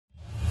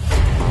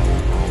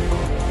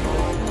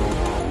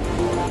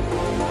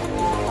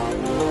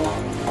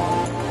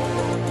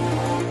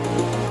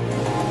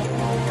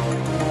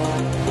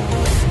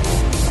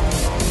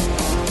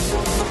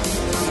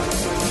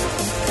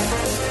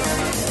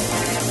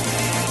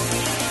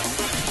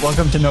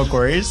Welcome to No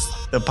Queries,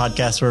 the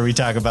podcast where we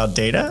talk about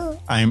data.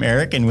 I'm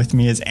Eric, and with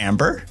me is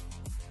Amber.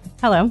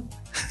 Hello.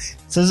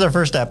 So this is our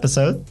first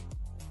episode.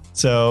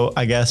 So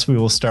I guess we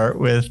will start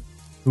with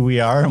who we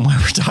are and why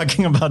we're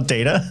talking about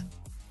data.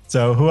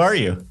 So who are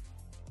you?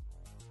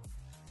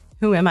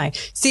 Who am I?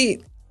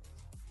 See,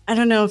 I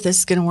don't know if this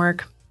is going to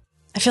work.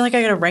 I feel like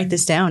I got to write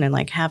this down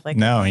and have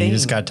No, you you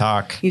just got to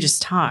talk. You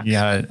just talk. You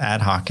got to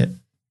ad hoc it.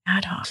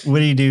 Ad hoc. What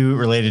do you do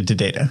related to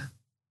data?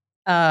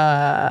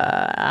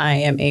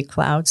 I am a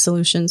cloud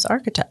solutions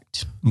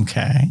architect.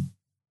 Okay.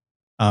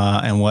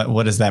 And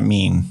what does that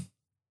mean?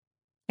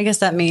 I guess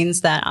that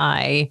means that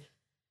I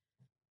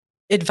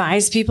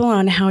advise people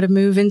on how to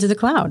move into the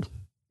cloud.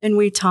 And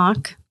we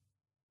talk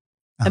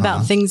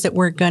about things that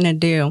we're going to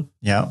do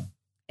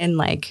in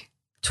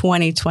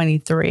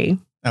 2023.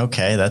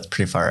 Okay. That's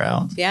pretty far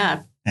out.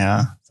 Yeah.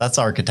 Yeah. That's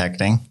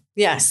architecting.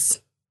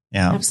 Yes.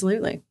 Yeah.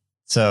 Absolutely.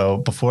 So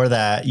before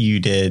that, you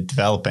did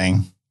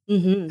developing.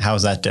 Mm-hmm. How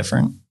is that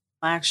different?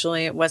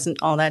 Actually, it wasn't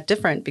all that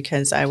different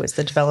because I was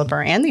the developer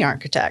and the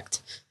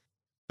architect.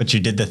 But you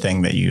did the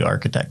thing that you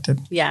architected.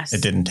 Yes.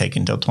 It didn't take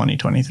until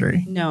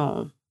 2023.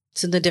 No.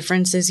 So the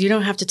difference is you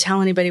don't have to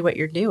tell anybody what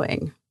you're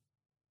doing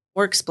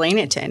or explain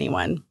it to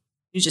anyone.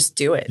 You just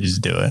do it. You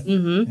just do it.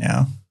 Mm-hmm.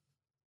 Yeah.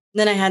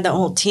 Then I had the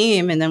whole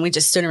team, and then we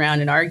just stood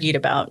around and argued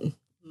about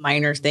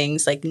minor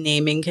things like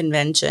naming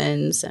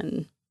conventions.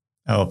 And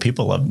Oh,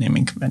 people love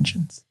naming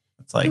conventions.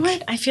 It's like, you know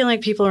what? I feel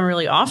like people are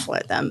really awful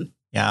at them.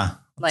 Yeah.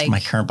 Like my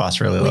current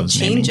boss really we loves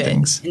naming change it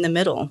things. in the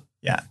middle.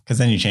 Yeah. Because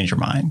then you change your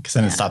mind because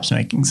then it stops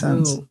making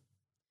sense. Ooh.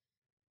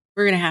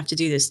 We're going to have to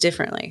do this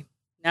differently.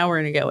 Now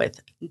we're going to go with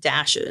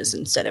dashes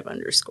instead of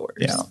underscores.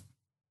 Yeah.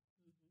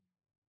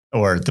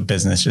 Or the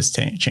business just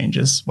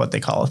changes what they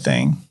call a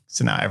thing.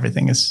 So now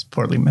everything is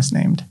poorly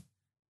misnamed.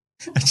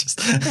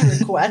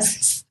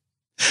 Requests.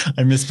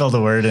 I misspelled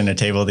a word in a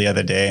table the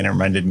other day and it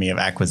reminded me of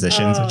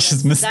acquisitions, which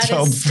is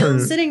misspelled that is still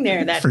sitting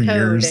there. That code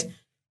years.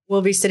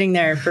 Will be sitting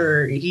there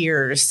for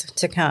years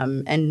to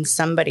come. And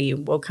somebody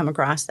will come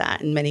across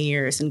that in many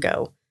years and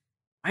go,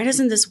 why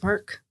doesn't this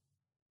work?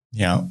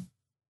 Yeah.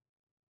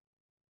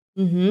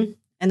 Mm-hmm.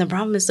 And the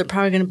problem is they're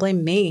probably going to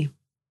blame me.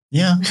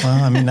 Yeah.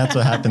 Well, I mean, that's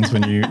what happens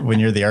when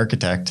you're the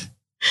architect.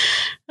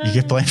 You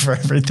get blamed for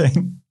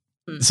everything.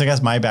 So I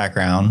guess my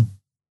background,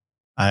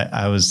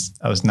 I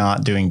was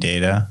not doing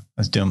data.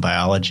 I was doing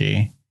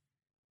biology.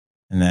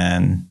 And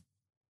then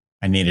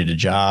I needed a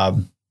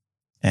job.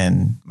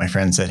 And my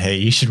friend said, hey,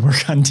 you should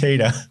work on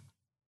data.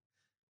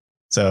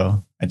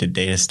 So I did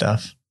data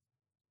stuff,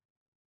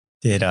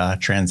 did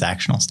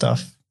transactional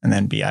stuff, and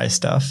then BI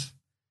stuff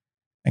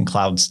and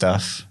cloud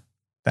stuff.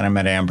 Then I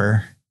met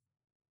Amber.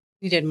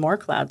 You did more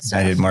cloud stuff.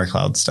 I did more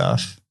cloud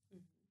stuff.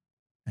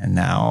 And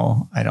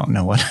now I don't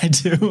know what I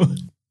do.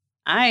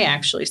 I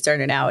actually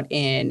started out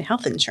in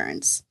health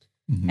insurance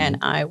and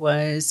I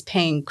was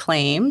paying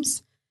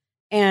claims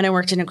and I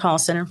worked in a call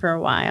center for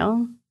a while.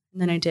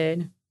 And then I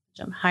did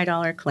some high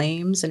dollar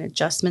claims and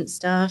adjustment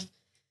stuff.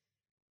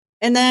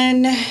 And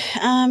then,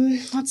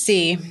 let's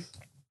see,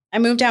 I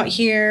moved out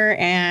here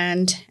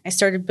and I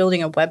started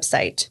building a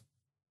website.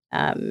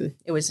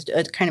 It was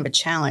a kind of a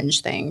challenge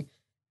thing.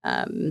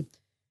 And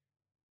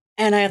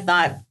I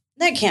thought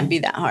that can't be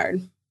that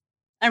hard.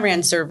 I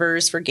ran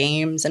servers for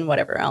games and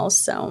whatever else.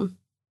 So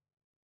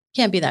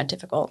can't be that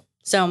difficult.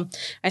 So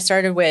I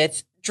started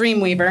with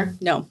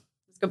Dreamweaver. No,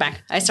 let's go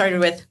back. I started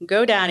with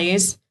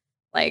GoDaddy's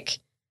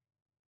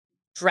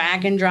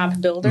drag and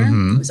drop builder.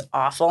 It was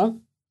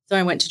awful. So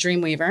I went to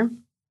Dreamweaver.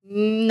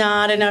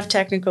 Not enough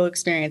technical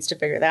experience to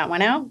figure that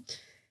one out.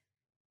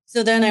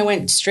 So then I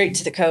went straight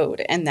to the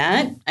code and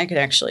that I could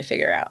actually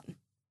figure out.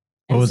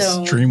 What was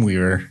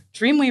Dreamweaver?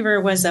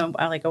 Dreamweaver was a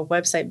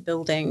website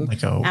building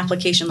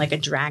application, like a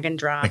drag and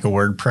drop. Like a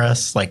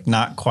WordPress,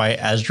 not quite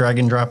as drag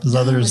and drop as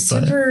others.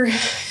 But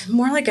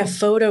more like a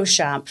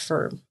Photoshop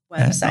for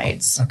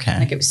websites. Oh,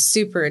 okay. It was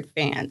super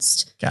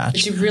advanced. Gotcha.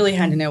 But you really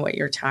had to know what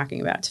you're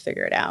talking about to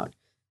figure it out.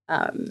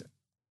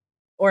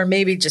 Or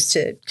maybe just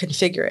to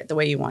configure it the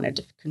way you wanted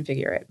to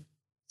configure it.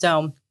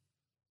 So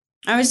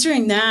I was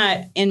doing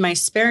that in my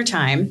spare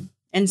time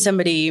and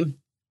somebody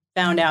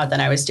found out that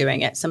I was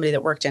doing it, somebody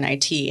that worked in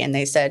IT, and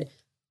they said,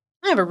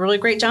 I have a really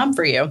great job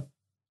for you.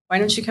 Why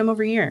don't you come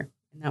over here?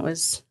 And that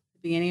was the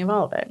beginning of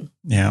all of it.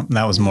 Yeah.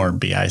 That was more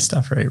BI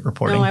stuff, right?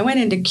 Reporting. No, I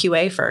went into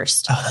QA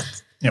first.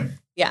 Yep.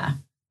 Yeah.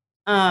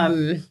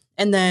 And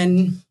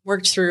then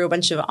worked through a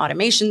bunch of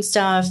automation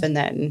stuff and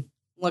then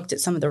looked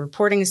at some of the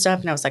reporting stuff.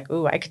 And I was like,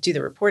 oh, I could do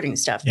the reporting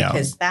stuff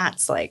because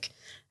that's like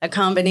a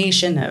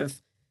combination of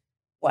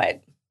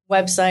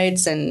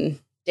websites and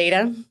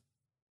data.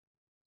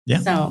 Yeah.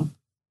 So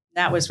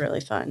that was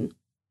really fun.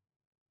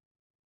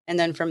 And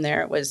then from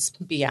there, it was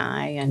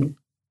BI and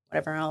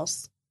whatever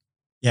else.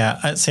 Yeah.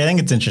 I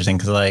think it's interesting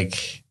because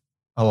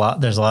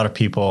there's a lot of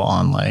people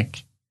on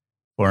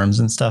forums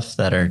and stuff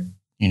that are,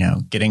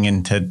 getting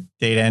into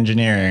data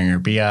engineering or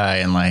BI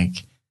and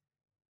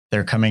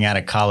they're coming out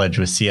of college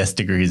with CS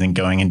degrees and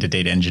going into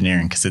data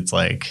engineering because it's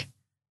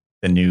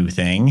the new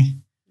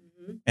thing.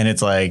 And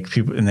it's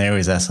people, and they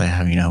always ask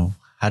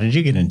how did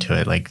you get into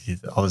it? Like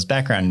all this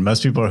background.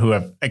 Most people who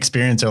have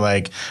experience are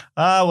like,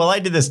 well, I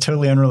did this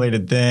totally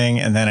unrelated thing.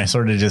 And then I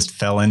sort of just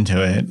fell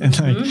into it. And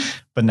like,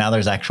 but now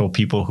there's actual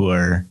people who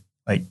are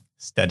like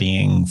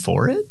studying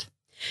for it.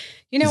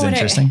 You know what?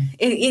 Interesting.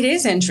 It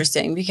is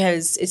interesting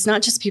because it's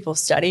not just people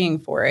studying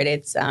for it.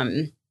 It's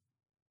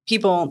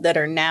people that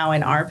are now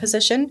in our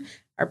position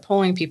are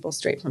pulling people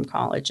straight from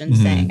college and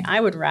saying, I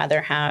would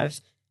rather have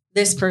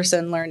this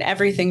person learn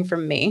everything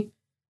from me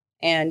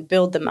and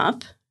build them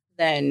up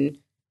than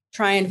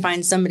try and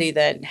find somebody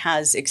that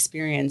has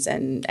experience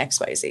in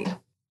XYZ.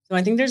 So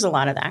I think there's a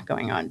lot of that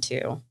going on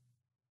too.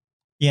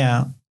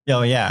 Yeah.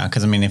 Oh, yeah.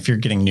 Because I mean, if you're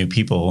getting new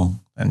people,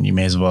 then you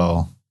may as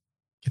well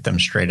get them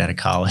straight out of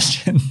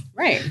college.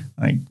 Right.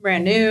 Like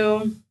brand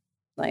new.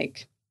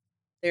 Like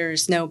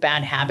there's no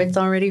bad habits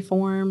already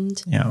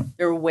formed. Yeah.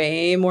 They're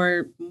way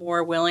more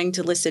willing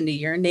to listen to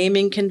your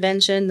naming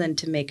convention than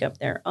to make up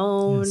their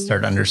own.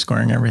 Start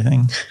underscoring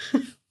everything.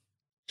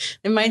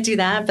 They might do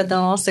that, but they'll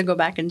also go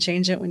back and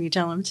change it when you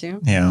tell them to.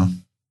 Yeah.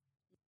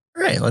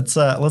 All right. Let's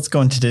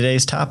go into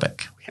today's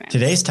topic. Okay.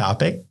 Today's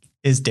topic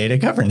is data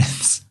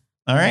governance.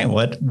 All right.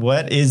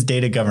 What is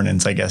data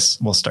governance? I guess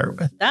we'll start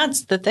with.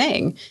 That's the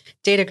thing.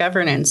 Data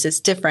governance is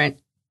different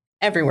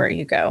everywhere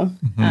you go.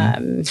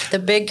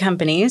 The big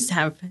companies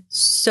have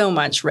so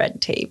much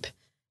red tape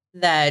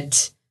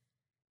that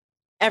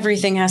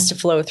everything has to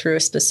flow through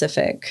a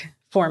specific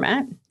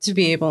format to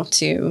be able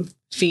to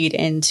feed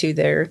into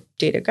their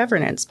data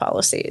governance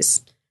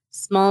policies.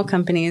 Small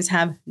companies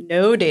have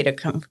no data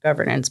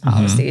governance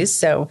policies,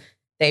 so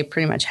they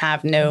pretty much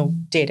have no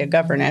data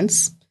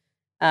governance.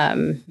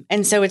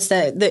 And so it's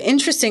the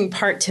interesting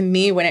part to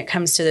me when it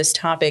comes to this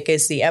topic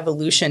is the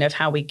evolution of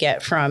how we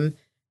get from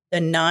the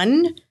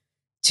none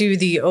to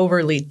the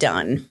overly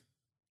done.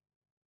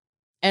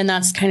 And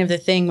that's kind of the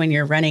thing when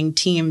you're running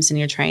teams and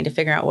you're trying to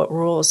figure out what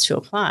rules to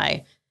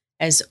apply,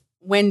 as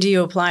when do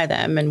you apply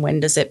them and when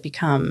does it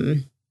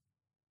become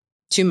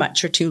too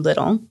much or too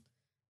little?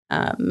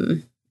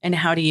 And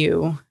how do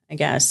you, I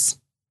guess,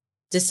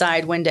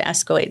 decide when to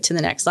escalate to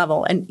the next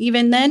level? And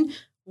even then,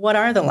 what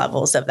are the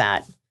levels of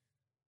that?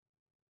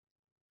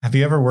 Have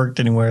you ever worked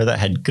anywhere that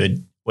had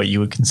good, what you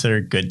would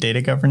consider good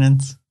data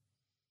governance?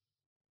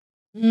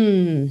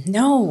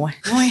 No,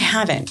 I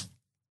haven't.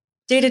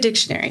 Data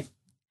dictionary.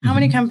 How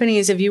many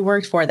companies have you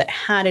worked for that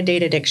had a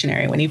data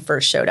dictionary when you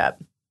first showed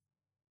up?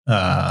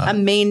 A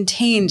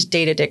maintained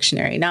data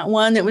dictionary, not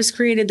one that was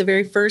created the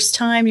very first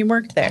time you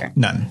worked there.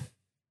 None.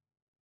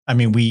 I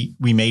mean, we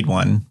made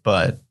one,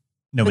 but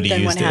nobody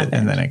used it,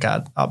 and then it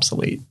got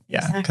obsolete.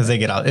 Yeah, because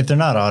exactly. If they're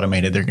not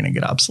automated, they're going to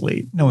get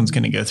obsolete. No one's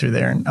going to go through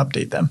there and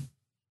update them.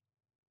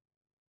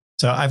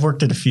 So I've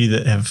worked at a few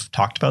that have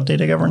talked about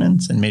data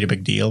governance and made a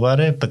big deal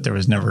about it, but there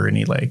was never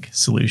any like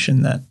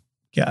solution that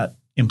got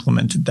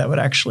implemented that would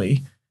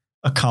actually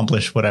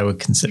accomplish what I would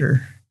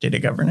consider data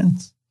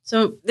governance.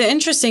 So the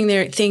interesting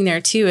thing there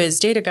too is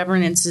data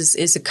governance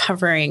is a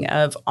covering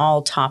of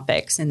all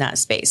topics in that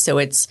space. So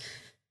it's,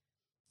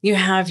 you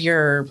have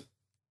your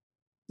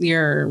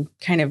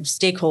kind of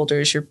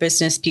stakeholders, your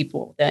business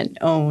people that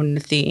own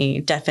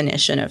the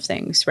definition of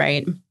things,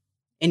 right?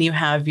 And you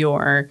have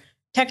your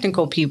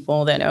technical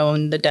people that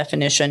own the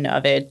definition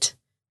of it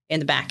in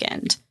the back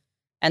end.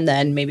 And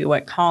then maybe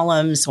what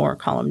columns or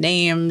column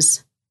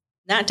names.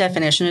 That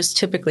definition is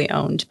typically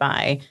owned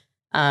by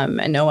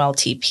an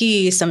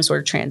OLTP, some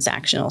sort of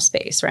transactional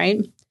space,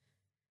 right?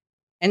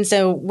 And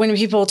so when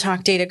people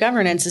talk data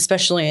governance,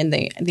 especially in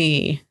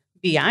the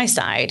BI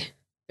side,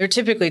 they're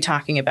typically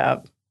talking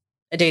about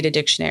a data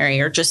dictionary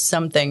or just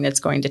something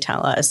that's going to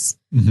tell us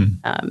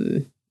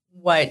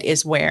what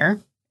is where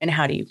and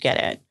how do you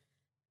get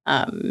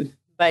it.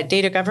 But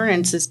data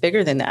governance is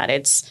bigger than that.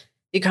 It's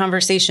the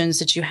conversations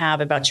that you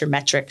have about your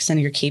metrics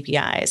and your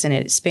KPIs, and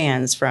it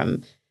spans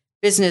from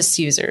business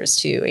users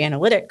to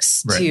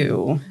analytics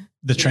to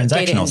the transactional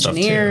data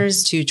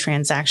engineers to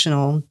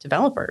transactional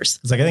developers.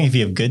 It's like, I think if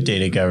you have good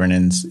data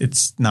governance,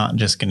 it's not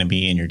just going to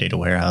be in your data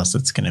warehouse.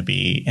 It's going to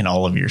be in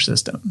all of your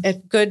systems. A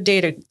good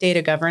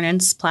data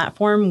governance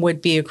platform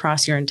would be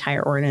across your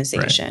entire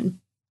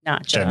organization,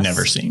 not just. Which I've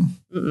never seen.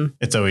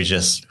 It's always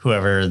just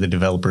whoever the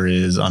developer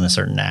is on a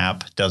certain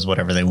app does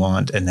whatever they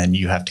want, and then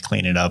you have to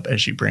clean it up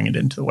as you bring it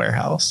into the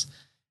warehouse.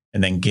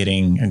 And then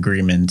getting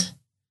agreement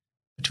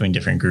between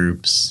different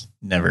groups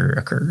never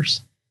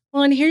occurs.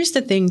 Well, and here's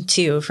the thing,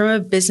 too, from a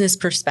business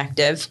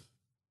perspective,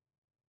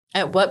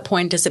 at what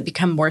point does it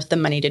become worth the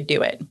money to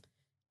do it?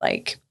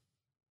 Like,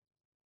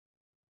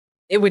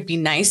 it would be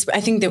nice. I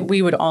think that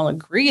we would all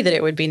agree that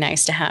it would be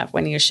nice to have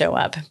when you show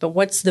up. But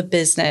what's the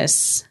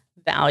business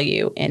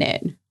value in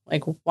it?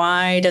 Like,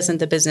 why doesn't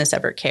the business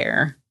ever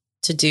care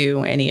to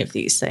do any of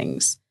these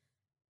things?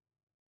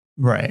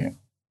 Right.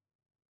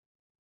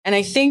 And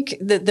I think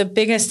that the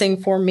biggest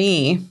thing for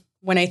me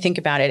when I think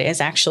about it is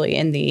actually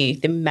in the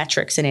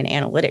metrics and in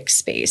analytics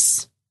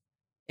space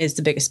is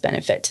the biggest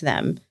benefit to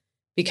them,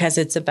 because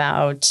it's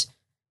about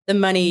the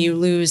money you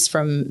lose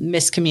from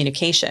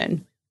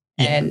miscommunication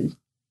and,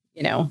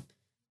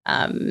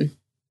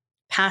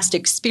 past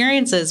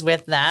experiences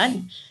with that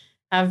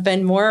have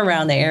been more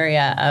around the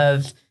area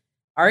of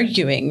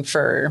arguing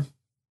for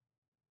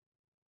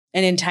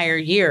an entire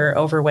year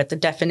over what the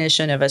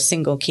definition of a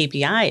single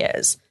KPI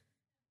is,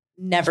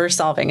 never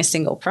solving a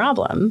single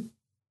problem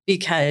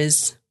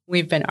because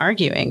we've been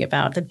arguing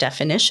about the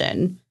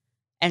definition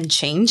and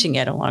changing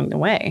it along the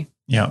way.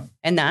 Yeah.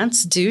 And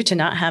that's due to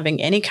not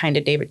having any kind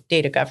of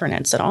data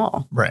governance at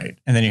all. Right.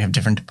 And then you have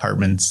different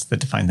departments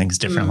that define things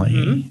differently,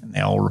 and they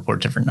all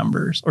report different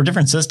numbers, or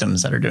different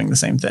systems that are doing the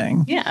same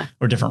thing. Yeah.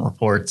 Or different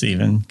reports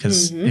even,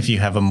 because if you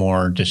have a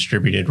more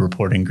distributed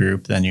reporting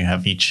group, then you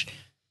have each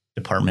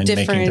department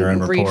making their own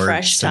reports.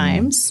 Refresh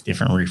times.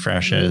 Different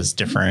refreshes,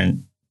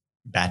 different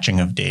batching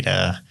of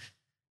data,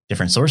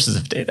 different sources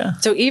of data.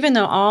 So even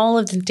though all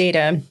of the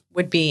data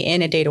would be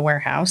in a data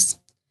warehouse,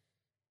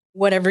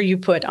 whatever you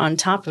put on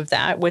top of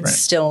that would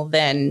still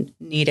then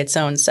need its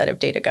own set of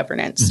data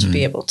governance to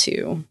be able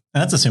to. And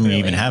that's assuming you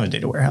even have a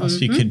data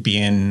warehouse. You could be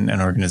in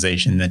an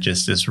organization that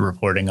just is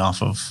reporting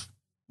off of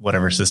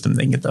whatever system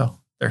they can get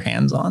their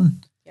hands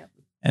on. Yep.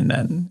 And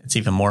then it's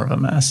even more of a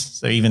mess.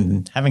 So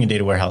even having a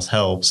data warehouse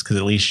helps because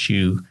at least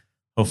you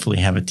hopefully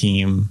have a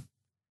team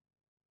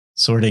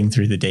sorting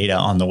through the data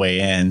on the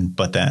way in,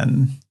 but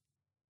then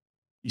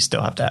you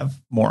still have to have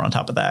more on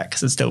top of that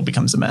because it still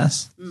becomes a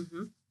mess.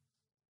 Mm-hmm.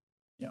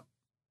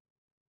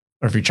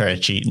 Or if you try to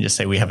cheat and just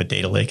say we have a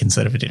data lake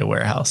instead of a data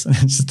warehouse, and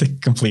it's just a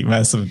complete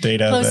mess of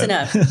data. Close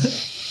enough.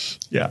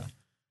 Yeah.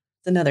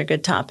 It's another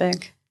good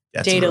topic.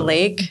 That's data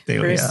lake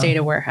versus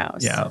data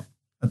warehouse. Yeah.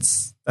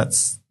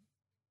 That's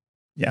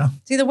yeah.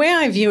 See, the way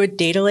I view a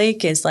data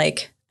lake is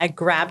like I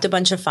grabbed a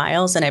bunch of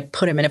files and I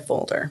put them in a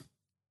folder.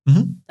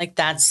 Mm-hmm. Like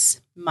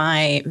that's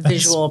my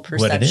visual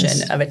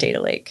perception of a data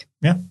lake.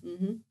 Yeah.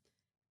 Mm-hmm.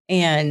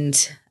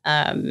 And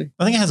I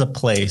think it has a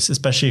place,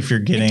 especially if you're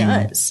getting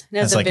it does. It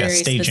has like a very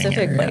specific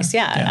area. place.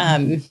 Yeah.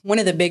 One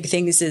of the big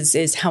things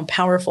is how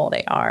powerful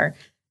they are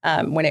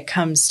when it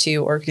comes to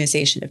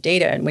organization of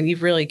data. And when you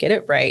really get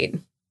it right,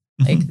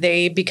 like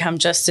they become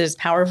just as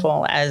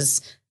powerful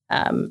as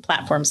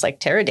platforms like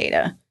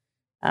Teradata.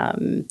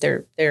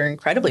 They're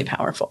incredibly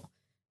powerful,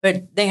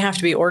 but they have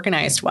to be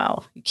organized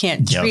well. You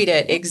can't treat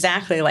it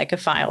exactly like a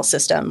file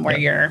system where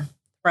you're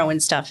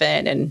throwing stuff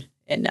in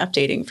and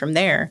updating from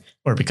there.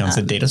 Or it becomes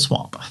a data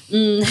swamp.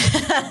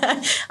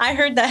 I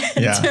heard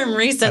that term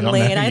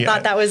recently, and I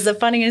thought that was the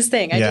funniest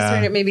thing. I just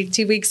heard it maybe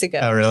 2 weeks ago.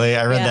 Oh, really?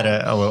 I read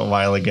that a little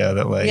while ago,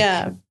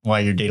 that why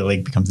your data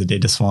lake becomes a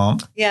data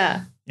swamp.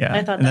 Yeah. Yeah.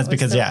 I thought and that's was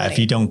because, so funny. if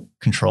you don't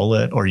control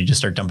it or you just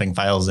start dumping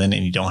files in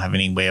and you don't have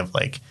any way of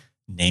like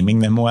naming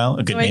them well,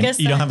 you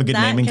don't have a good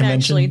naming convention. That can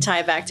actually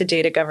tie back to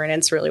data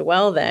governance really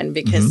well then,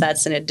 because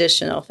that's an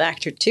additional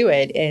factor to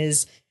it,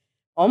 is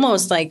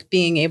almost like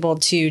being able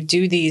to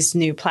do these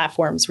new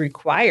platforms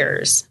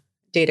requires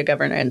data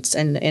governance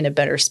in a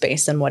better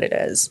space than what it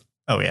is.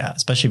 Oh, yeah.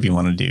 Especially if you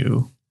want to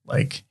do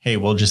like, hey,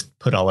 we'll just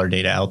put all our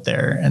data out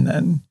there and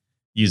then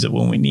use it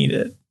when we need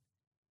it.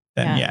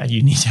 Then,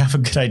 you need to have a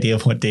good idea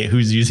of what data,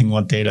 who's using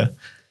what data.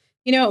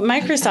 You know,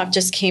 Microsoft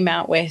just came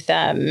out with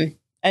a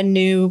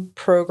new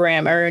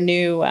program or a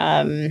new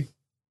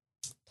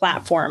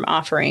platform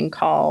offering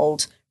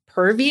called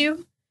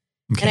Purview.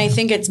 Okay. And I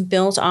think it's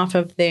built off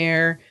of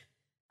their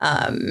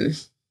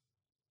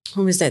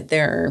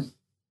their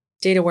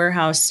data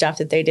warehouse stuff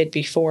that they did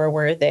before,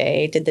 where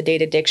they did the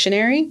data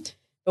dictionary.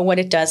 But what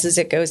it does is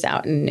it goes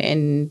out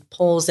and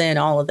pulls in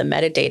all of the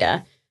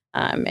metadata,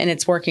 and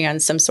it's working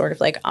on some sort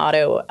of like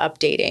auto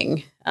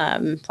updating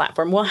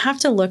platform. We'll have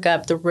to look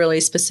up the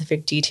really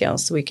specific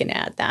details so we can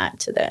add that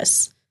to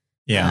this.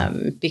 Yeah,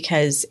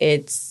 because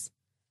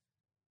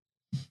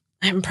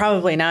I'm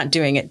probably not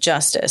doing it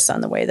justice on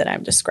the way that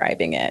I'm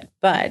describing it,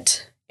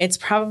 but it's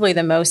probably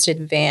the most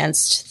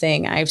advanced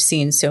thing I've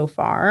seen so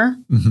far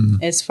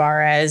as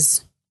far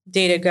as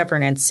data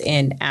governance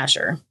in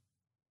Azure.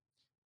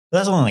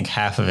 That's only like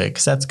half of it,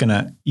 because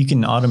you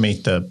can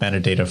automate the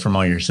metadata from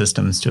all your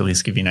systems to at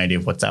least give you an idea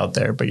of what's out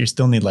there, but you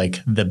still need like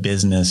the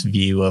business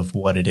view of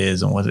what it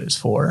is and what it's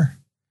for.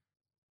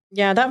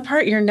 Yeah, that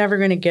part you're never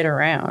going to get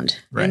around.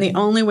 Right. And the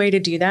only way to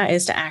do that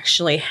is to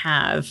actually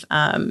have,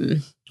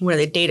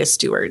 data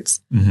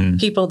stewards,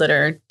 people that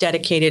are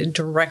dedicated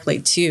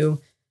directly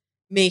to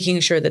making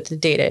sure that the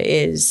data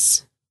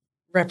is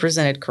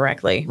represented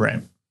correctly.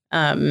 Right.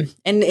 Have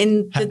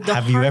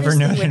you ever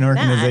known an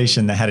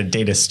organization that had a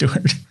data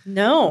steward?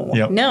 No,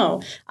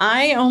 no.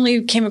 I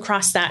only came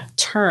across that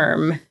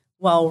term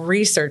while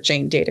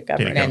researching data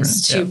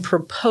governance to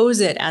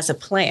propose it as a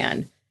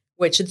plan,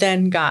 which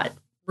then got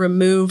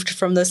removed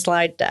from the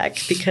slide deck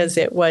because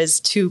it was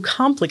too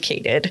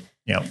complicated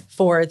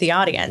for the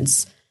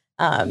audience.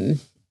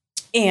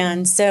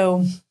 And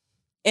so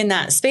in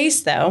that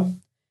space, though,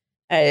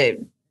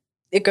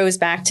 it goes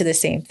back to the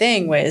same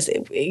thing, was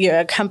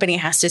a company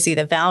has to see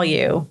the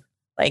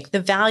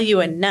value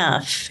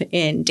enough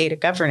in data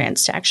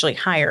governance to actually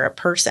hire a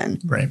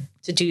person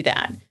to do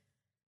that.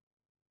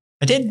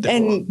 I did.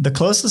 And the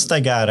closest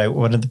I got,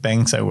 one of the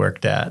banks I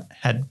worked at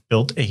had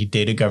built a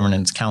data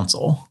governance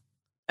council,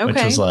 which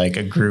was like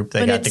a group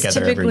that got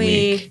together every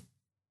week.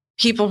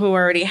 People who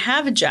already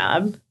have a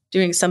job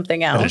doing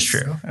something else. That is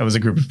true. It was a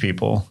group of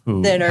people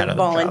who that had are other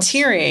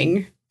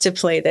volunteering jobs to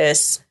play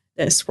this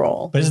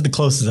role. But it's the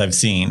closest I've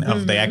seen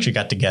of they actually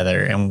got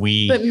together and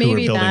we. But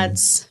maybe building,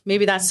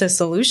 that's the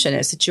solution,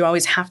 is that you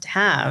always have to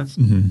have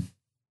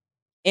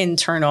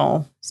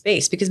internal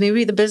space, because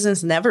maybe the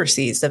business never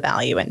sees the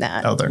value in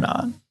that. Oh, they're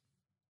not.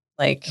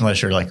 Like,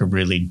 unless you're like a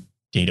really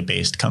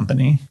data-based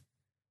company.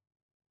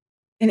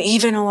 And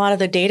even a lot of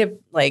the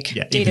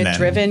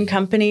data-driven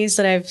companies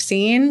that I've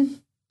seen.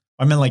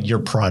 I mean, like your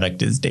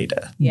product is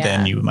data,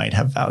 then you might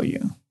have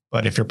value.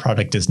 But if your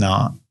product is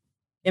not.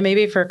 And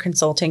maybe for a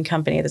consulting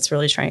company that's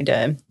really trying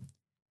to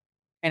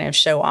kind of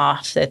show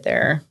off that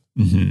they're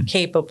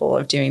capable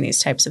of doing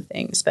these types of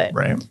things. But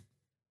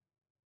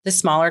the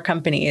smaller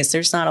companies,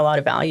 there's not a lot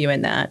of value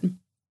in that.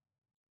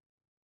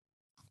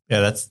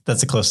 Yeah, that's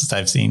the closest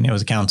I've seen. It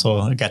was a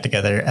council. It got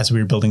together as we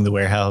were building the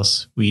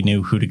warehouse. We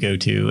knew who to go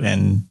to,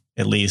 and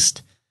at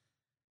least,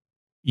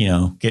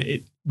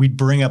 we'd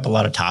bring up a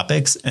lot of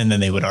topics, and then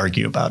they would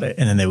argue about it,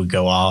 and then they would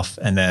go off,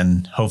 and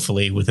then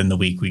hopefully within the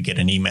week we'd get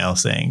an email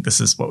saying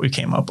this is what we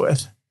came up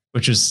with,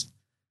 which is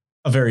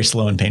a very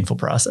slow and painful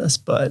process,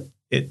 but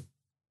it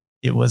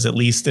was at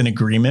least an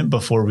agreement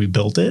before we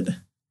built it,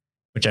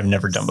 which I've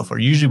never done before.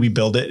 Usually we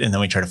build it and then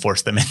we try to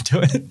force them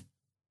into it.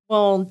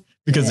 Well,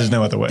 because there's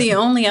no other way. The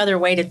only other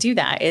way to do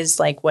that is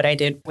like what I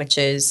did, which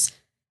is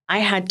I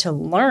had to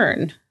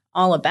learn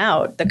all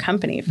about the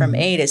company from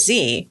A to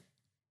Z,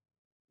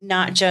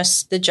 not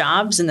just the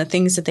jobs and the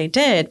things that they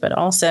did, but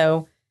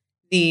also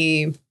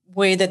the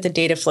way that the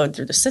data flowed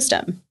through the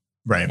system.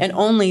 Right. And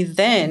only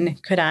then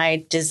could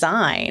I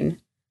design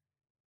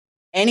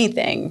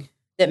anything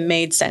that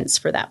made sense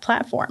for that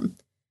platform.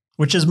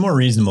 Which is more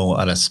reasonable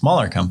at a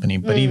smaller company.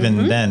 But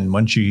even then,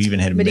 once you even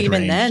hit mid-range,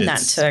 even then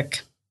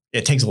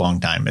it takes a long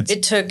time.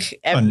 It took,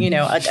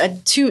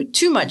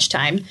 too much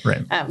time.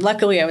 Right.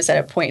 Luckily, I was at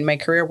a point in my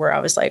career where I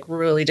was like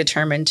really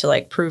determined to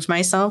like prove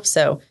myself.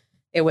 So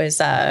it was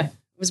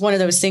one of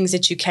those things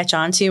that you catch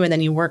on to, and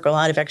then you work a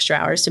lot of extra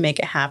hours to make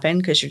it happen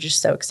because you're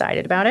just so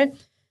excited about it.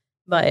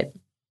 But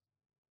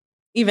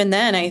even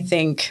then, I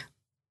think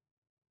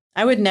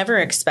I would never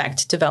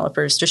expect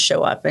developers to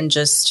show up and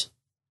just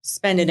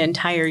spend an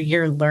entire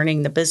year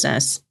learning the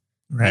business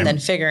and then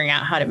figuring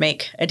out how to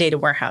make a data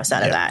warehouse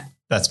out of that.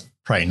 That's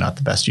probably not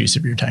the best use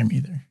of your time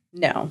either.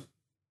 No.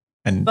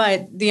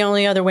 But the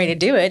only other way to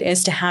do it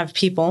is to have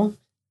people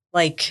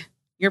like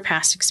your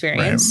past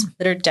experience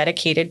that are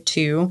dedicated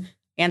to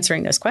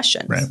answering those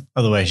questions. Right.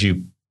 Otherwise,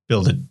 you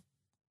build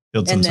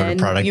some sort of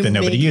product that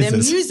nobody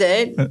uses. Them use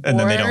it, and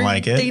then they don't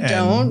like it. They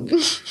don't.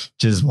 Which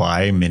is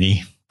why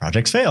many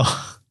projects fail.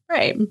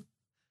 Right.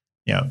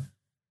 Yeah.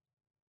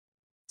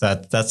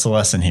 That's the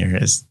lesson here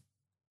is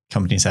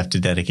companies have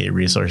to dedicate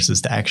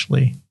resources to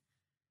actually.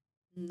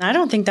 I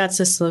don't think that's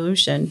a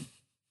solution.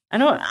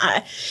 Let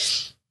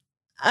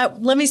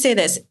me say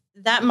this.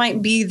 That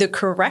might be the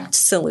correct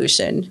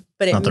solution,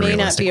 but it may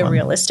not be a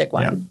realistic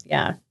one.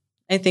 Yeah.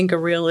 I think a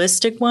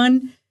realistic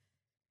one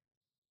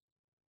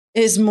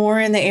is more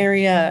in the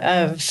area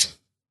of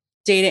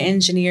data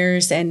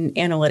engineers and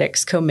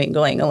analytics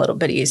commingling a little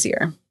bit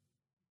easier.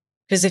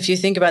 Because if you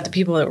think about the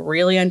people that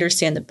really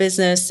understand the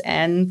business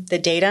and the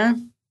data,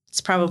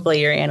 it's probably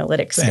your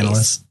analytics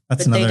space. But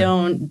they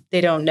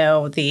don't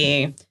know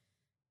the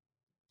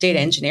data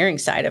engineering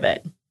side of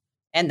it.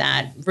 And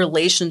that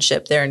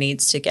relationship there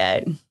needs to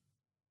get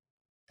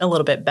a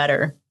little bit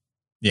better.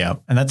 Yeah.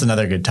 And that's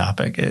another good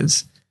topic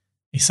is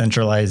a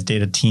centralized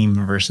data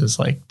team versus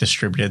like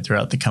distributed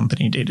throughout the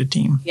company data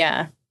team.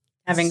 Yeah.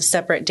 Having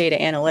separate data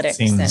analytics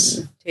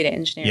and data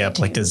engineering. Yeah.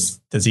 Like does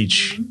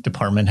each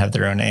department have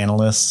their own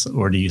analysts,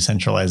 or do you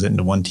centralize it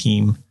into one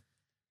team?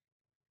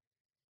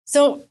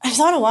 So I've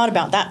thought a lot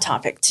about that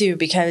topic too,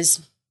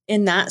 because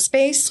in that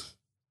space,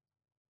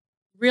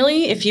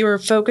 really, if you were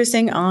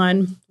focusing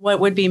on what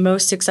would be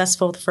most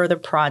successful for the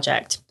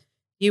project,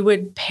 you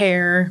would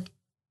pair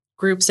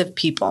groups of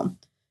people.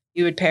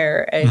 You would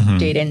pair a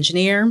data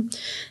engineer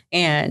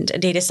and a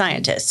data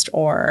scientist,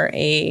 or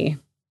a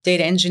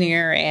data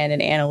engineer and an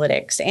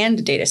analytics and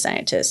a data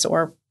scientist,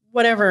 or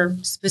whatever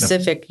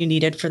specific you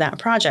needed for that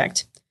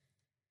project.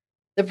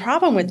 The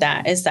problem with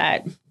that is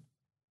that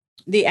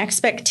the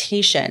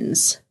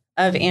expectations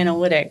of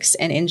analytics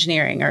and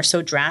engineering are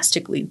so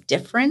drastically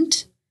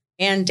different,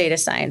 and data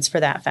science for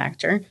that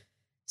factor,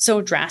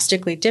 so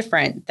drastically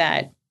different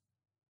that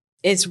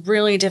it's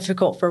really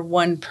difficult for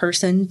one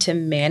person to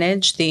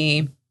manage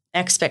the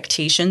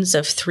expectations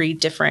of three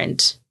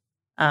different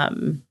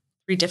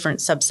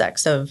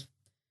subsects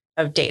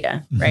of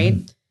data, right?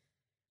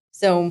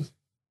 So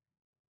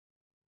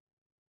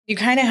you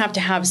kind of have to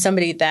have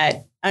somebody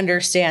that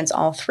understands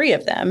all three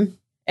of them.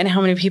 And how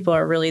many people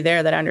are really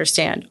there that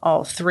understand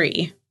all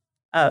three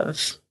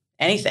of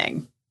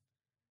anything?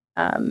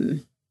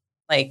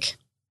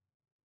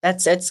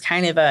 It's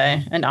kind of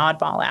an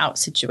oddball out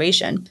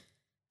situation.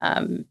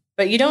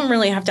 But you don't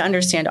really have to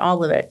understand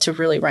all of it to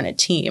really run a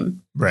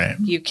team. Right.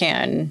 You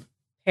can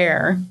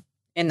pair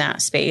in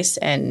that space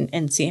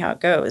and see how it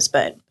goes.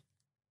 But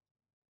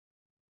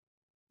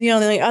the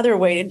only other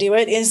way to do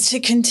it is to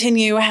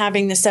continue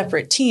having the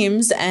separate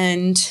teams.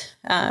 And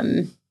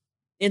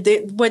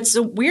what's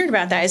weird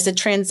about that is the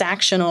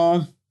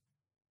transactional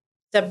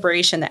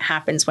separation that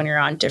happens when you're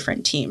on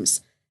different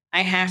teams.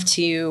 I have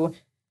to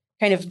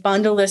kind of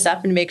bundle this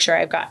up and make sure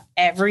I've got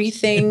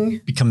everything.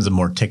 It becomes a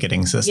more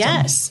ticketing system.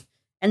 Yes.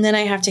 And then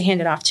I have to hand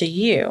it off to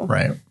you.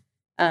 Right.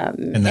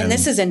 And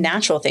this is a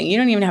natural thing. You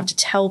don't even have to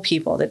tell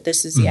people that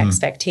this is the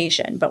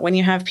expectation. But when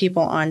you have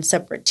people on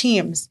separate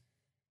teams,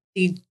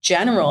 the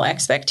general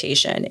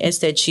expectation is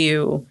that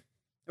you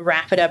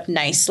wrap it up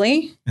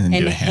nicely and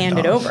hand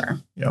it over.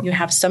 Yep. You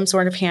have some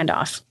sort of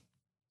handoff.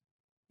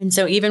 And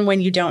so even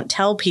when you don't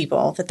tell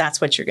people that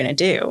that's what you're going to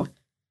do.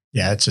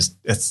 Yeah,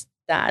 that's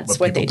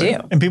what they do.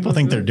 And people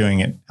think they're doing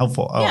it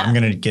helpful. Oh, yeah. I'm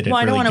going to get it.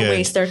 Well, I don't want to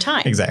waste their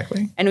time.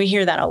 Exactly. And we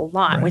hear that a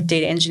lot with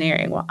data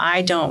engineering. Well,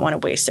 I don't want to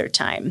waste their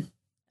time.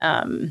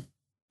 And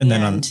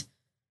then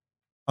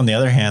on the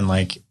other hand,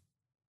 like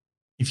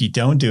if you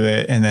don't do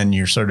it and then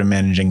you're sort of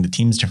managing the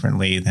teams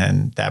differently,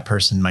 then that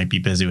person might be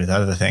busy with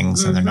other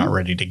things and they're not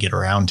ready to get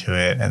around to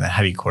it. And then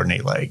how do you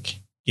coordinate like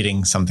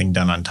getting something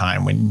done on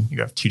time when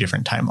you have two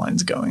different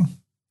timelines going?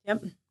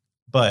 Yep.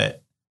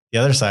 But the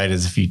other side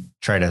is if you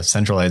try to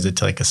centralize it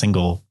to like a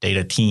single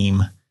data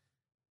team,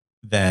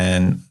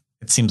 then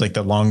it seems like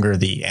the longer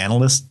the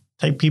analyst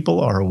type people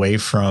are away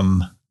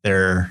from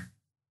their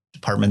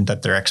department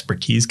that their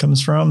expertise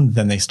comes from,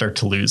 then they start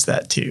to lose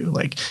that too.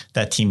 Like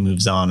that team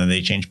moves on and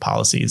they change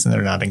policies and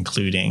they're not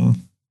including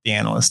the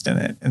analyst in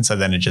it. And so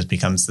then it just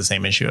becomes the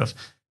same issue of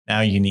now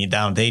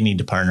they need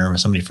to partner with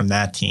somebody from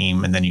that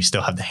team. And then you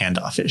still have the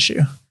handoff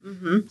issue.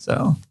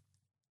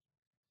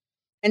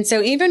 And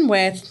so even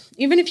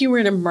if you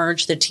were to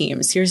merge the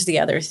teams, here's the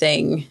other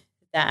thing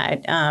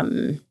that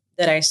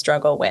I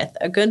struggle with.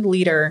 A good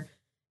leader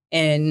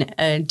in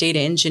a data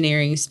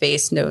engineering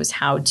space knows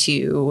how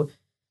to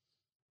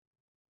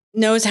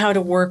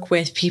work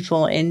with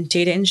people in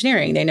data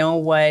engineering. They know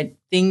what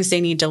things they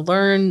need to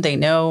learn. They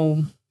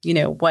know,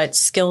 what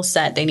skill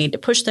set they need to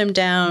push them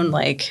down.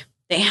 Like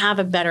they have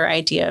a better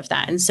idea of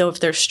that. And so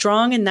if they're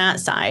strong in that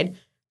side,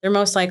 they're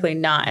most likely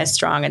not as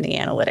strong in the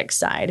analytics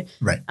side,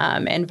 right?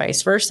 And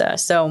vice versa.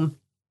 So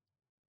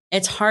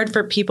it's hard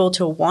for people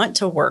to want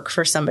to work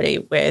for somebody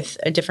with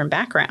a different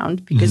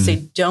background because they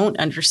don't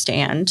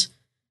understand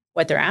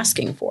what they're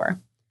asking for,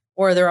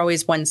 or they're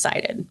always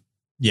one-sided.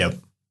 Yep.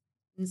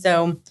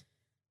 And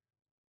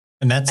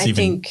that's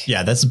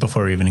that's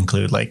before we even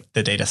include like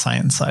the data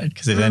science side.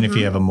 Because then if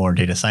you have a more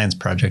data science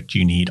project,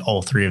 you need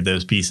all three of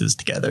those pieces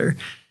together.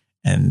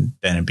 And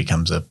then it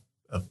becomes a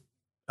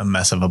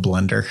mess of a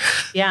blender.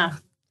 Yeah.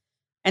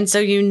 And so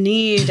you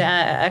need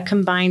a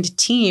combined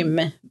team,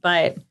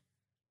 but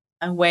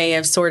a way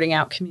of sorting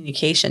out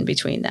communication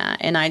between that.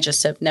 And I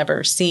just have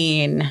never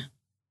seen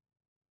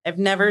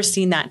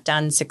that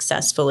done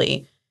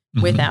successfully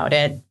without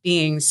it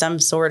being some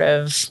sort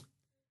of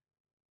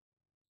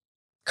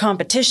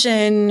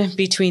competition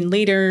between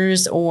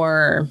leaders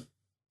or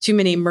too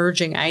many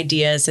merging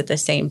ideas at the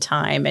same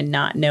time and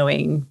not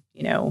knowing,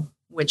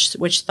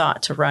 which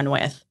thought to run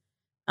with.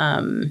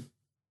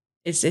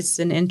 It's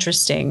an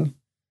interesting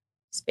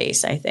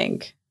space, I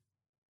think.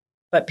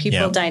 But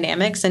people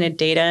dynamics in a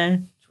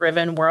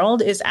data-driven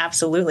world is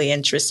absolutely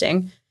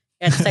interesting.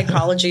 And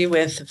psychology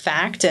with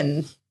fact,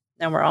 and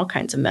now we're all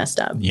kinds of messed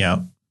up.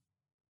 Yeah.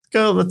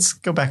 Let's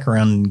go back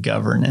around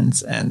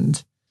governance.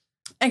 And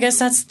I guess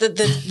that's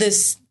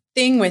this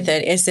thing with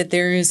it is that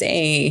there is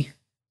a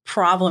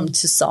problem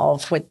to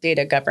solve with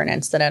data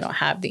governance that I don't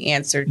have the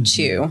answer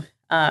to.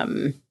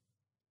 And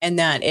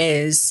that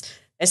is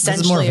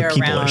essentially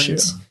around issue.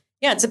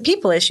 Yeah, it's a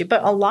people issue.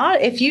 But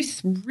if you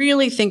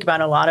really think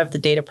about a lot of the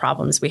data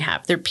problems we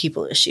have, they're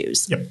people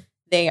issues. Yep.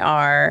 They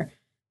are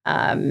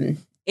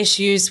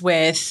issues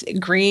with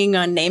agreeing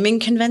on naming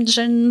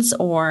conventions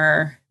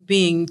or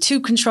being too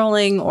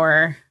controlling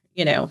or,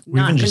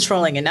 not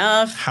controlling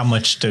enough. How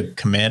much to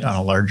commit on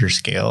a larger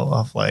scale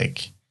of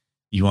like,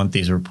 you want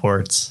these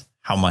reports,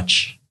 how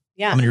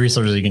many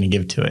resources are you going to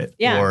give to it?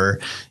 Yeah. Or,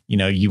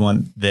 you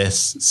want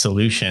this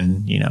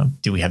solution,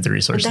 do we have the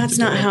resources? But that's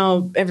not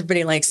how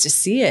everybody likes to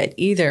see it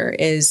either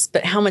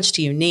but how much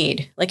do you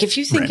need? Like if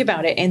you think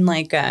about it in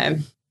like a,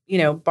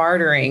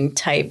 bartering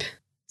type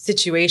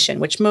situation,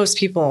 which most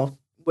people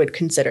would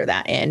consider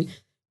that in,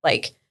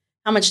 like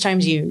how much time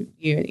do you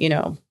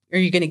are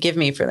you going to give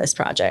me for this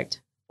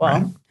project?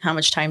 Well, how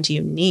much time do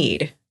you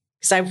need?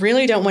 Because I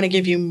really don't want to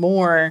give you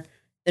more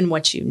than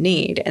what you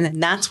need. And then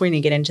that's when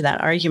you get into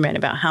that argument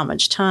about how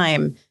much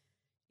time,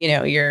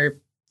 your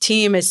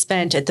team is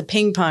spent at the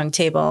ping pong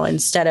table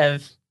instead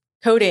of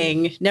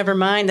coding. Never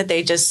mind that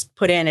they just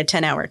put in a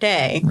 10-hour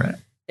day. Right.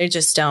 They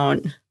just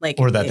don't like.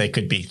 Or that they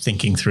could be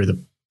thinking through the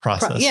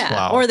process.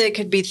 Or they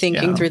could be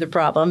thinking through the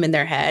problem in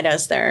their head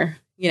as they're,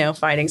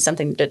 finding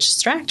something to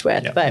distract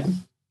with. Yeah. But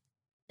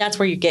that's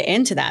where you get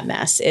into that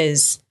mess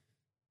is,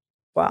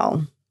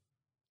 well,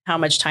 how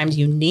much time do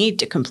you need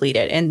to complete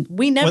it? And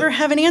we never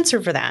have an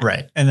answer for that.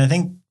 Right. And I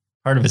think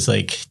part of it's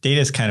like data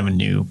is kind of a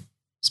new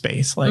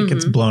space. Like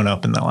it's blown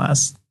up in the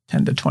last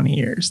 10 to 20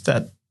 years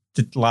that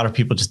a lot of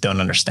people just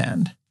don't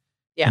understand.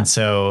 Yeah. And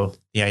so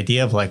the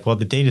idea of like, well,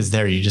 the data is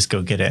there, you just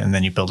go get it and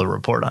then you build a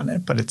report on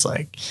it. But it's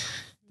like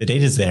the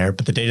data is there,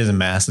 but the data is a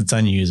mess. It's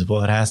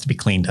unusable. It has to be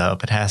cleaned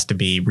up. It has to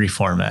be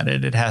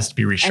reformatted. It has to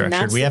be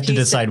restructured. We have to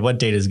decide what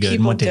data is good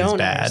and what data is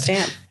bad.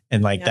 Understand.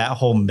 And like that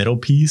whole middle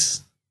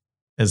piece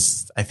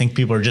is, I think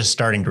people are just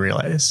starting to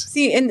realize.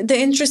 See, and the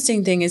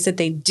interesting thing is that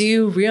they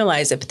do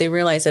realize it, but they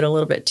realize it a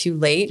little bit too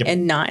late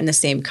and not in the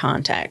same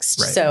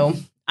context. Right. So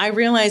I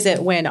realize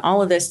it when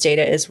all of this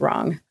data is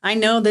wrong. I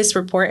know this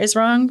report is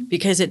wrong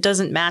because it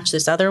doesn't match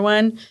this other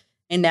one.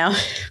 And now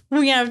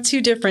we have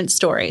two different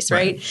stories,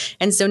 right?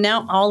 And so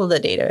now all of the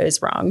data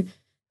is wrong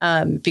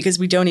because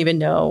we don't even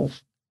know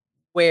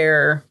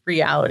where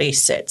reality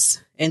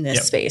sits in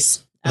this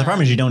space. But the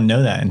problem is you don't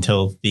know that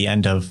until the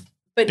end of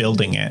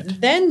building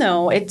it. Then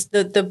though, it's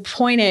the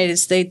point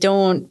is they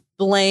don't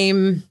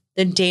blame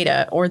the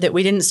data or that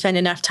we didn't spend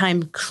enough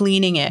time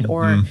cleaning it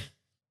or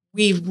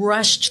we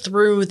rushed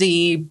through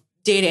the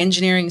data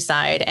engineering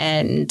side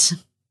and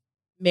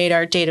made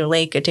our data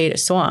lake a data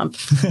swamp.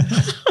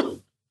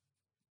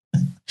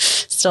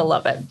 Still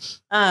love it.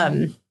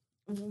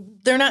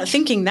 They're not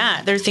thinking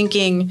that. They're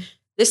thinking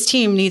this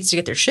team needs to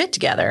get their shit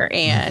together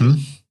and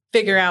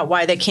figure out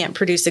why they can't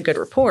produce a good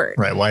report.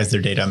 Right. Why is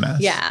their data a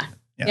mess?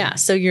 Yeah.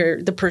 So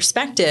the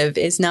perspective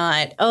is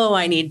not, oh,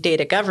 I need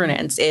data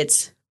governance.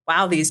 It's,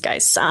 wow, these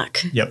guys suck.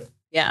 Yep.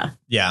 Yeah.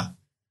 Yeah.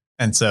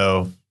 And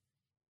so,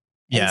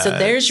 and so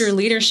there's your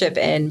leadership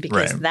in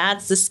because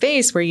that's the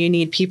space where you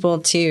need people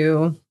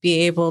to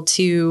be able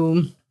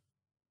to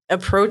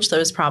approach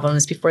those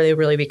problems before they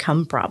really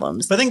become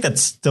problems. But I think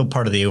that's still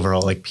part of the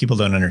overall, like people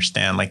don't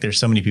understand, like there's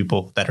so many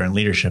people that are in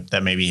leadership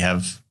that maybe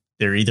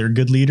they're either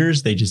good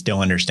leaders, they just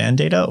don't understand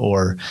data,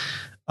 or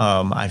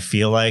I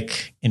feel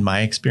like in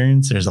my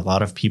experience, there's a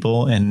lot of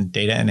people in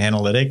data and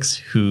analytics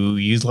who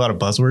use a lot of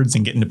buzzwords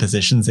and get into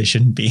positions they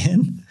shouldn't be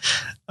in.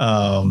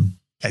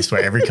 I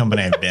swear every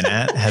company I've been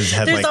at has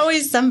had there's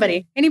always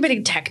somebody,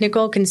 anybody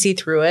technical can see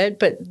through it,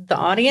 but the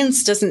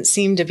audience doesn't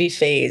seem to be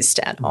phased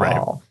at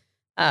all.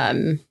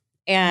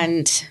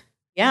 And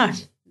yeah,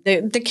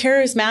 the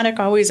charismatic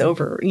always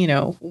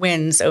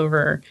wins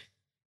over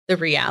the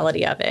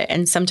reality of it.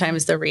 And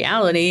sometimes the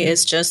reality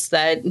is just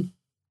that,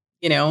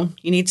 you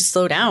need to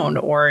slow down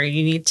or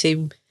you need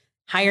to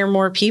hire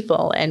more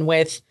people. And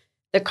with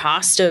the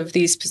cost of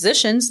these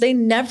positions, they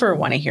never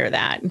want to hear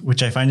that.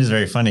 Which I find is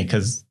very funny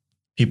because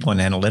people in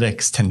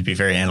analytics tend to be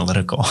very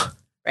analytical.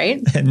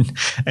 Right.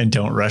 and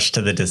don't rush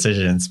to the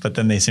decisions, but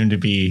then they seem to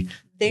be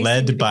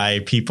led by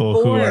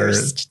people who are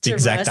the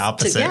exact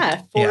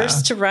opposite.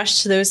 Forced to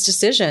rush to those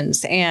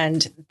decisions.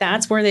 And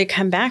that's where they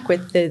come back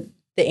with the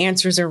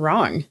answers are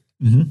wrong.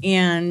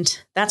 And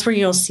that's where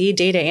you'll see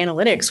data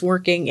analytics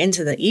working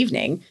into the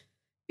evening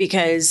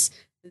because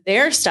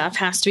their stuff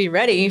has to be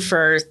ready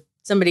for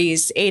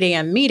somebody's 8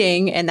 a.m.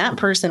 meeting and that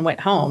person went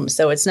home.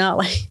 So it's not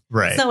like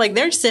it's not like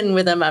they're sitting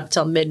with them up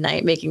till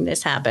midnight making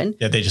this happen.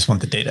 Yeah, they just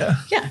want the data.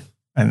 Yeah.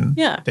 And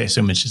they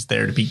assume it's just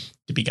there to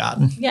be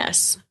gotten.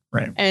 Yes.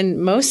 Right.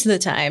 And most of the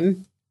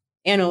time,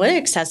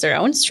 analytics has their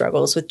own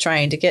struggles with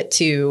trying to get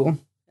to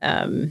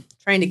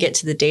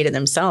the data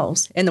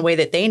themselves in the way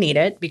that they need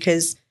it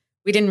because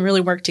we didn't really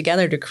work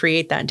together to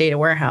create that data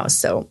warehouse.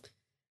 So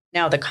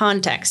now the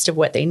context of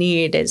what they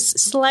need is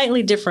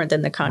slightly different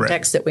than the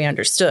context that we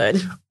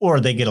understood. Or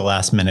they get a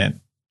last minute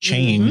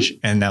change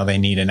and now they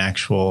need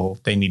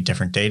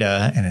different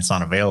data and it's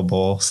not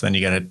available. So then you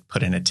got to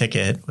put in a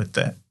ticket with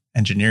the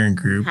engineering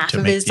group. Half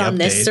of it's on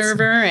this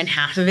server and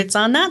half of it's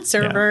on that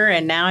server.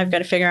 And now I've got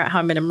to figure out how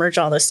I'm going to merge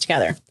all this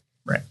together.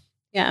 Right.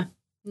 Yeah.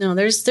 No,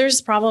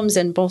 there's problems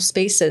in both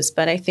spaces,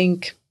 but I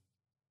think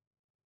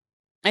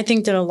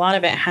that a lot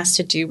of it has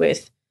to do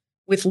with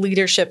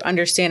leadership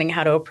understanding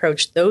how to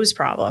approach those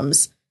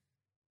problems,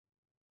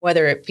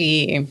 whether it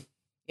be,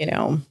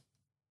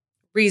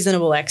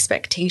 reasonable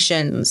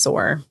expectations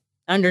or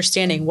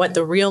understanding what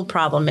the real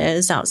problem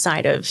is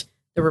outside of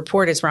the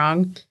report is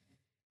wrong.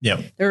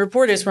 Yep. The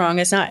report is wrong.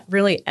 It's not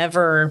really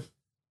ever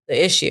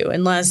the issue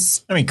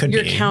unless you're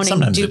counting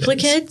Sometimes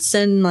duplicates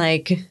and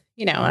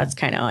that's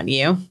kind of on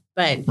you.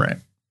 But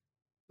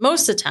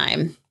most of the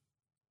time,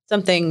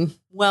 something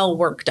well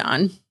worked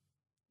on,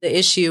 the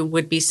issue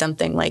would be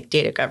something like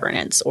data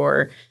governance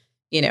or,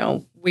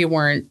 we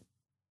weren't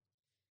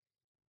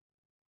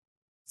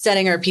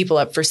setting our people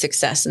up for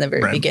success in the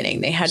very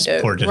beginning. They had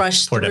to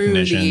rush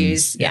through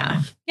these.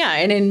 Yeah.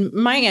 And in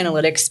my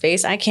analytics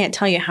space, I can't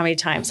tell you how many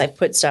times I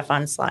put stuff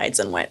on slides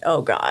and went,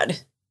 oh God,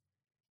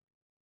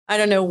 I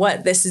don't know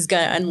what this is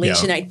going to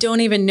unleash. And I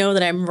don't even know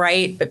that I'm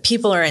right, but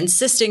people are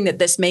insisting that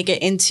this make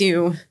it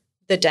into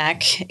the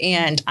deck.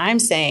 And I'm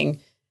saying,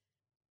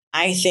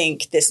 I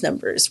think this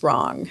number is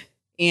wrong.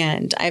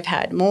 And I've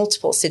had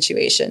multiple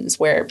situations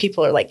where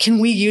people are like, can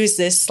we use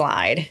this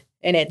slide?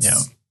 And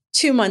it's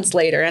 2 months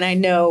later. And I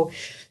know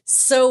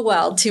so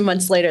well 2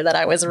 months later that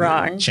I was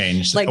wrong.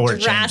 Changed.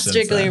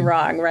 Drastically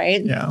wrong.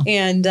 Right. Yeah.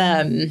 And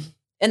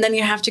then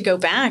you have to go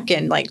back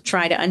and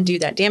try to undo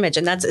that damage.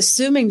 And that's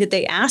assuming that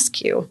they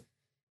ask you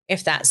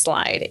if that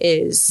slide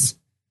is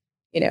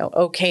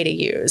okay to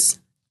use. It's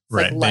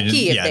right. like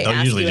lucky if they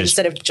ask you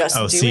instead of just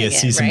doing it,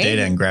 see some right?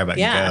 data and grab it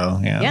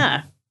and go.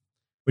 Yeah.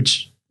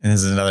 Which, and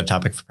this is another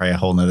topic for probably a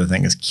whole nother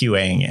thing, is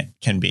QAing it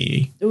can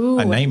be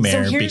a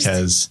nightmare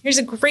because... Here's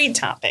a great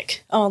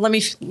topic. Oh,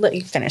 let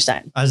you finish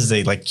that. I was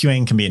going to say, like,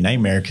 QAing can be a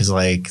nightmare because,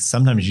 like,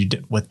 sometimes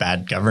with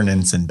bad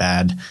governance and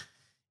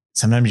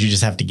sometimes you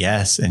just have to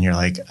guess and you're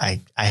like, I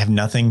have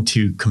nothing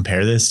to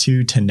compare this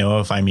to know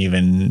if I'm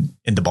even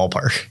in the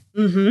ballpark.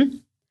 Mm-hmm.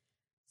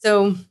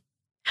 So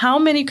how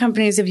many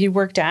companies have you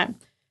worked at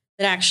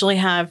that actually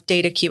have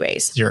data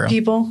QAs? 0.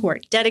 People who are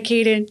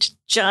dedicated to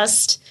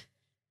just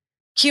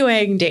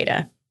QAing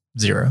data.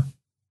 0.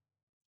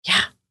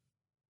 Yeah.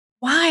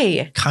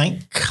 Why?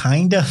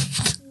 Kind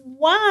of.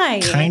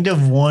 Why? Kind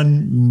of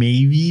one,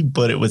 maybe,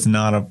 but it was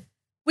not a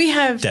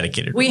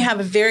dedicated. We have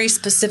a very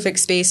specific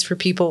space for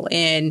people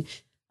in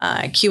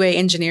QA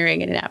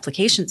engineering and an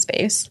application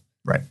space.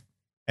 Right.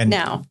 And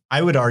now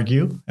I would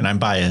argue, and I'm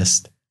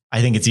biased,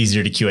 I think it's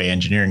easier to QA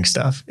engineering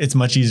stuff. It's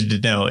much easier to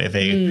know if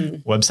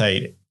a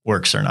website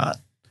works or not,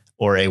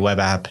 or a web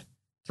app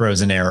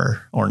throws an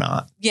error or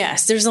not.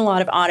 Yes, there's a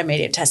lot of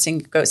automated testing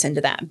that goes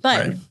into that.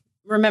 But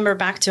remember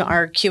back to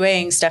our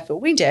QAing stuff that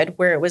we did,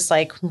 where it was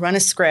like, run a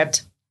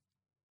script.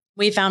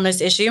 We found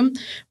this issue.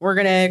 We're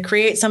going to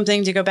create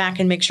something to go back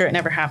and make sure it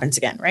never happens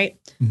again, right?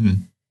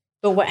 Mm-hmm.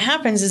 But what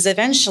happens is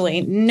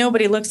eventually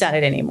nobody looks at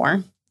it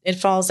anymore. It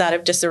falls out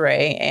of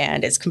disarray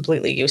and it's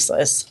completely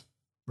useless.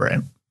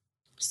 Right.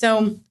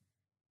 So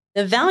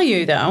the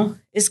value, though,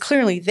 is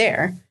clearly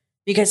there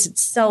because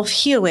it's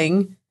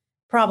self-healing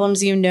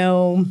problems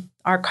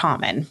are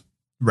common.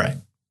 Right.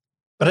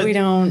 But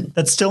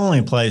that still only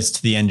applies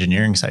to the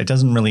engineering side. It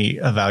doesn't really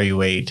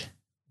evaluate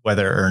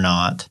whether or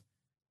not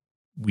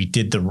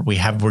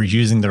we're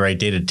using the right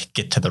data to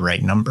get to the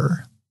right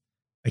number.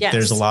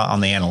 There's a lot on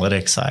the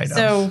analytics side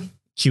of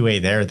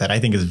QA there that I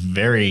think is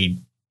very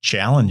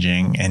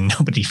challenging and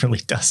nobody really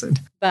does it.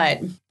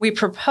 But we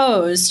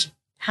proposed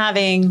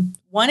having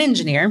one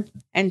engineer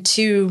and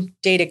 2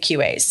 data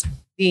QAs.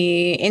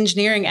 The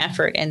engineering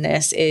effort in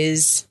this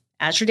is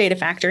Azure Data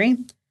Factory,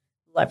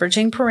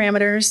 leveraging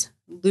parameters,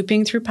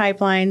 looping through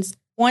pipelines.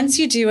 Once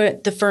you do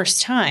it the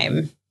first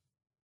time,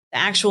 the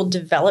actual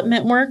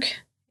development work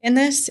in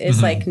this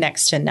is like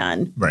next to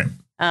none. Right.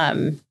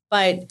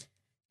 But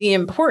the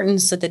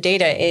importance that the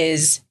data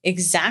is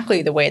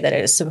exactly the way that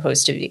it is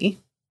supposed to be,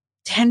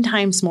 10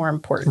 times more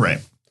important.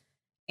 Right.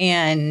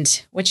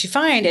 And what you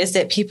find is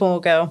that people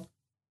go,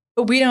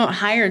 but we don't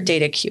hire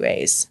data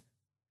QAs.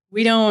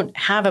 We don't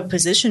have a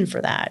position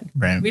for that.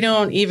 Right. We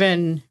don't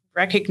even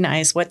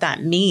recognize what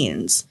that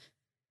means.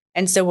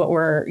 And so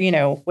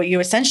what you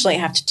essentially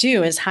have to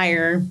do is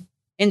hire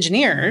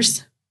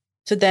engineers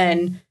to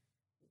then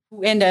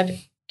end up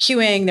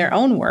QAing their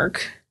own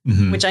work,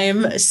 which I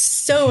am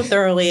so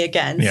thoroughly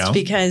against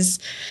because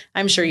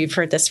I'm sure you've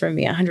heard this from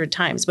me 100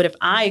 times. But if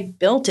I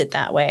built it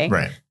that way,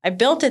 I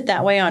built it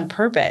that way on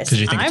purpose.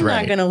 I'm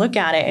not going to look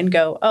at it and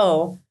go,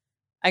 oh,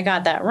 I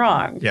got that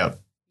wrong. Yeah.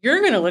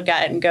 You're going to look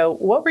at it and go,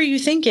 what were you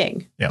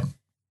thinking? Yeah.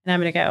 And I'm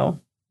going to go,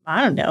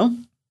 I don't know.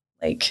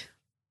 Like,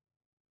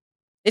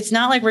 it's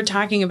not like we're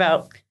talking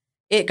about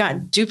it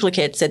got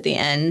duplicates at the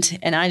end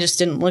and I just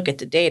didn't look at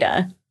the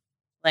data.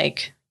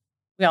 Like,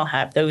 we all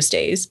have those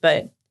days,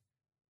 but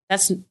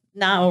that's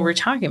not what we're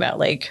talking about.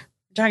 Like,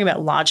 we're talking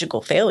about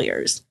logical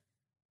failures.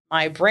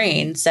 My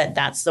brain said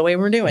that's the way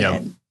we're doing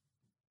it.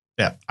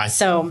 Yeah.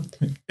 So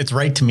it's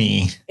right to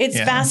me. It's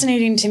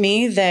fascinating to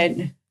me that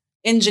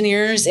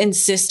engineers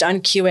insist on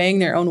QAing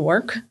their own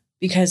work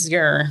because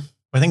I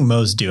think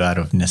most do out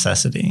of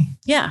necessity.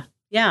 Yeah.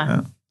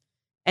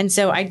 And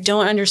so I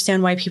don't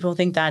understand why people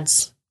think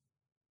that's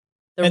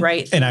the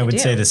right thing. And I would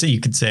say this, you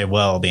could say,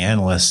 well, the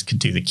analysts could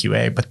do the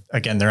QA, but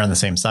again, they're on the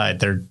same side.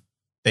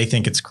 They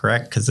think it's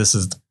correct because this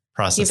is the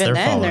process they're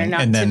following.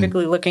 They're not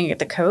typically looking at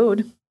the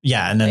code.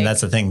 Yeah. And then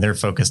that's the thing. They're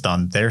focused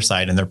on their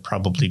side and they're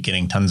probably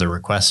getting tons of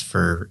requests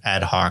for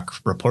ad hoc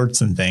reports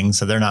and things.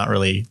 So they're not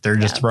really, they're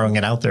just throwing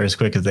it out there as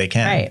quick as they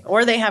can. Right.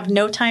 Or they have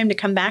no time to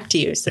come back to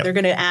you. So they're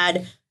going to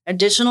add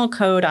additional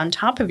code on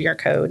top of your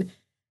code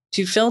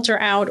to filter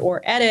out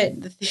or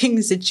edit the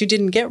things that you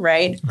didn't get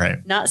right.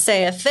 Not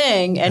say a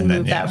thing and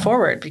move that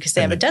forward because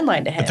they have a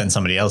deadline to hit. But then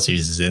somebody else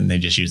uses it and they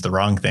just use the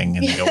wrong thing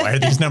and they go, why are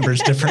these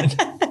numbers different?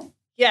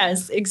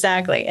 Yes,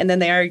 exactly. And then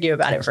they argue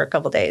about it for a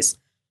couple of days.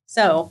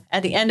 So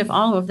at the end of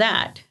all of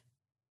that,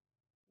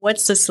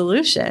 what's the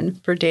solution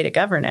for data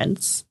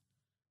governance?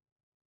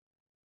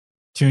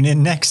 Tune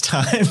in next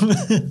time.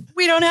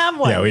 We don't have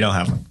one. Yeah, we don't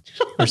have one.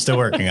 We're still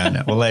working on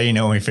it. We'll let you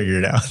know when we figure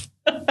it out.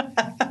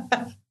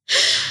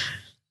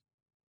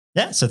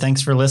 Yeah, so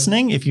thanks for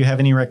listening. If you have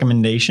any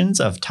recommendations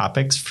of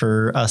topics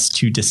for us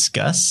to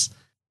discuss,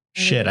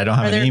 I don't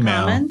have an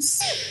email.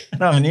 Comments? I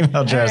don't have an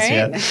email address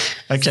yet.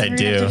 Actually, so I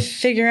do. Have to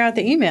figure out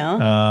the email.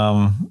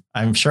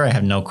 I'm sure I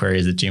have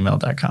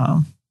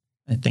noqueries@gmail.com.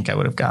 I think I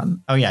would have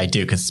gotten. Oh, yeah, I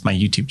do because it's my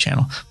YouTube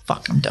channel.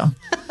 Fuck, I'm dumb.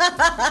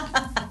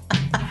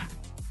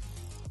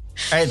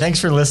 All right. Thanks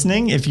for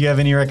listening. If you have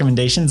any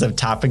recommendations of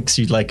topics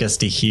you'd like us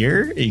to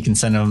hear, you can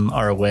send them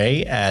our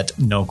way at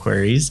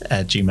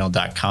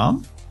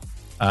noqueries@gmail.com.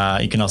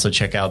 You can also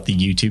check out the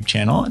YouTube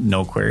channel at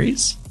No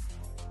Queries.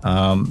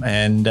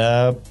 And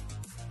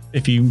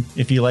if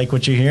you like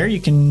what you hear,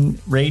 you can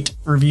rate,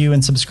 review,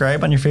 and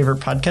subscribe on your favorite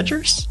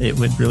podcatchers. It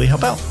would really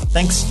help out.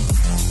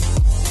 Thanks.